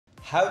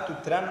how to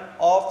turn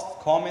off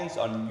comments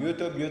on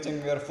YouTube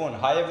using your phone.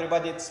 Hi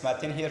everybody, it's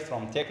Martin here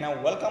from Tech Now.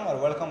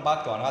 Welcome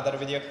back to another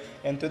video.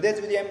 In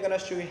today's video, I'm gonna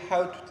show you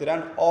how to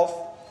turn off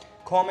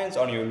comments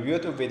on your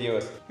YouTube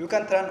videos. You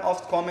can turn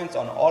off comments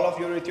on all of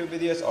your YouTube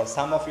videos, or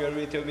some of your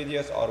YouTube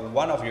videos, or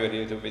one of your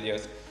YouTube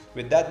videos.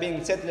 With that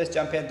being said, let's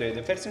jump into it.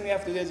 The first thing we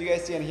have to do is, you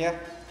guys see in here,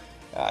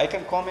 I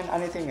can comment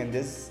anything in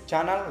this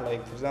channel,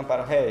 like for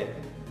example, hey,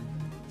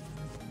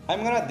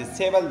 I'm gonna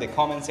disable the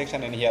comment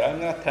section in here. I'm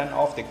gonna turn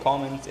off the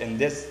comments in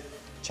this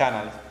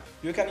channel.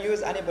 You can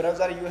use any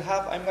browser you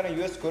have. I'm gonna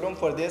use Chrome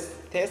for this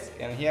test,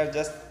 and here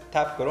just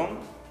tap Chrome.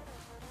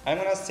 I'm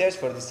gonna search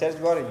for the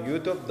search bar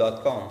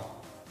youtube.com.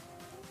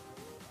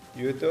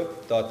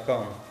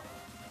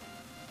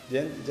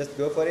 Then just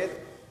go for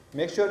it.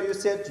 Make sure you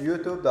search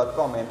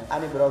youtube.com in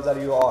any browser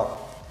you are.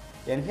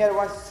 And here,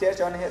 once you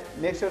search on it,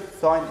 make sure to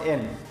sign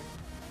in.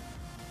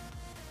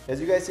 As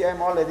you guys see,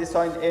 I'm already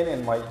signed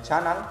in my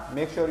channel.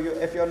 Make sure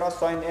if you're not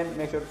signed in,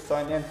 make sure to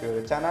sign in to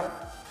your channel.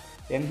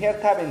 In here,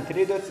 tap in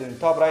three dots in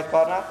top right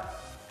corner.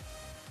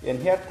 In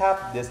here,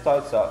 tap this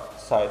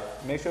side.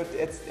 Make sure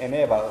it's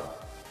enabled.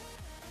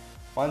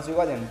 Once you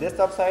got in this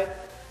top side,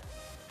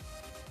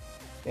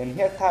 in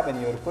here, tap in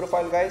your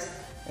profile, guys,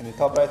 in the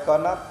top right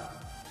corner.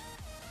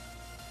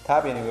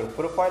 Tap in your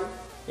profile.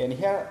 In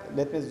here,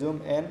 let me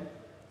zoom in.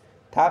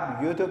 Tap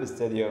YouTube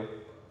Studio.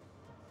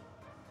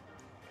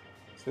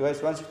 So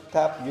guys, once you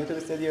tap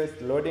YouTube Studio, it's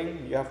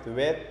loading. You have to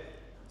wait.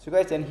 So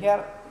guys, in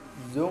here,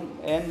 zoom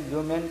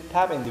in.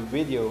 Tap in the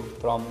video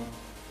from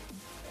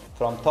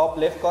top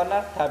left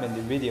corner. Tap in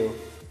the video.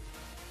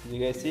 You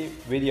guys see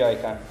video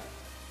icon.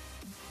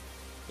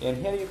 In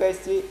here, you guys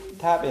see,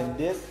 tap in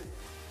this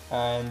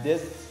and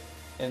this.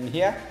 In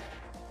here,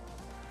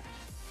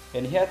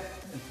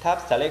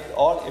 tap select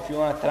all if you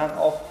want to turn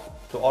off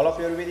to all of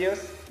your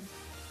videos.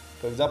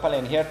 For example,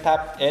 in here,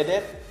 tap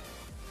edit.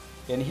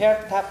 In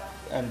here, tap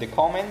on the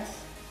comments.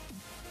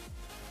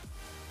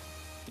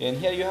 In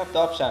here, you have the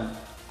option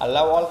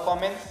allow all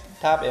comments.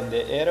 Tap in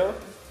the arrow.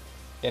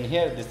 In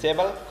here,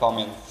 disable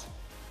comments.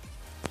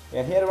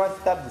 In here, once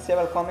you tap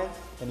disable comments,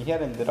 in here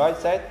in the right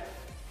side,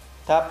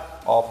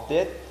 tap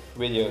update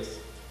videos.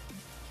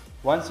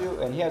 Once you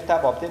in here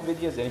tap update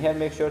videos, in here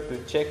make sure to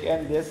check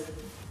in this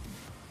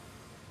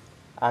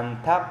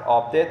and tap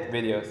update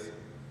videos.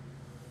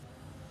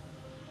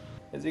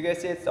 As you guys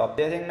see, it's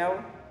updating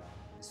now.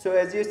 So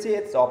as you see,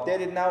 it's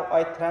updated now.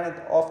 I turn it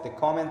off the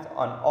comments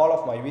on all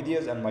of my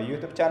videos on my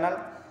YouTube channel.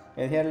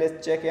 And here,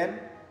 let's check in.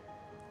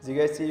 As you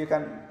guys see, you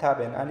can tap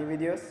in any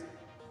videos.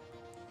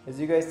 As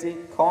you guys see,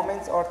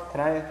 comments are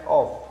turned it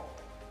off.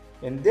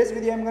 In this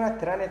video, I'm gonna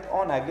turn it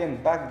on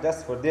again, back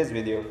just for this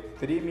video.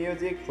 Free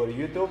music for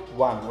YouTube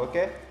 1,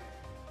 okay?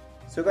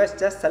 So guys,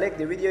 just select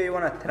the video you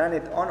wanna turn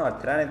it on or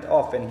turn it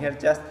off. And here,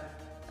 just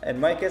in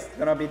my case, it's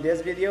gonna be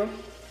this video.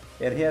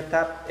 In here,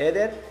 tap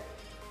edit.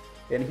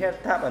 In here,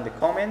 tap on the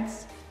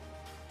comments.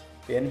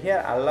 In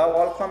here, allow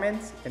all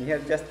comments. In here,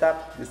 just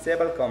tap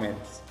disable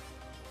comments.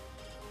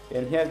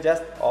 In here,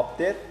 just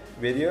update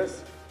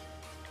videos.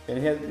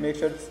 In here, make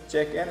sure to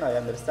check in, I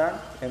understand.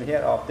 In here,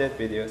 update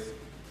videos.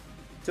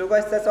 So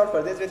guys, that's all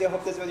for this video.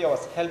 Hope this video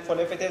was helpful.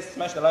 If it is,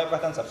 smash the like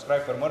button,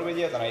 subscribe for more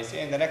videos, and I see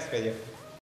you in the next video.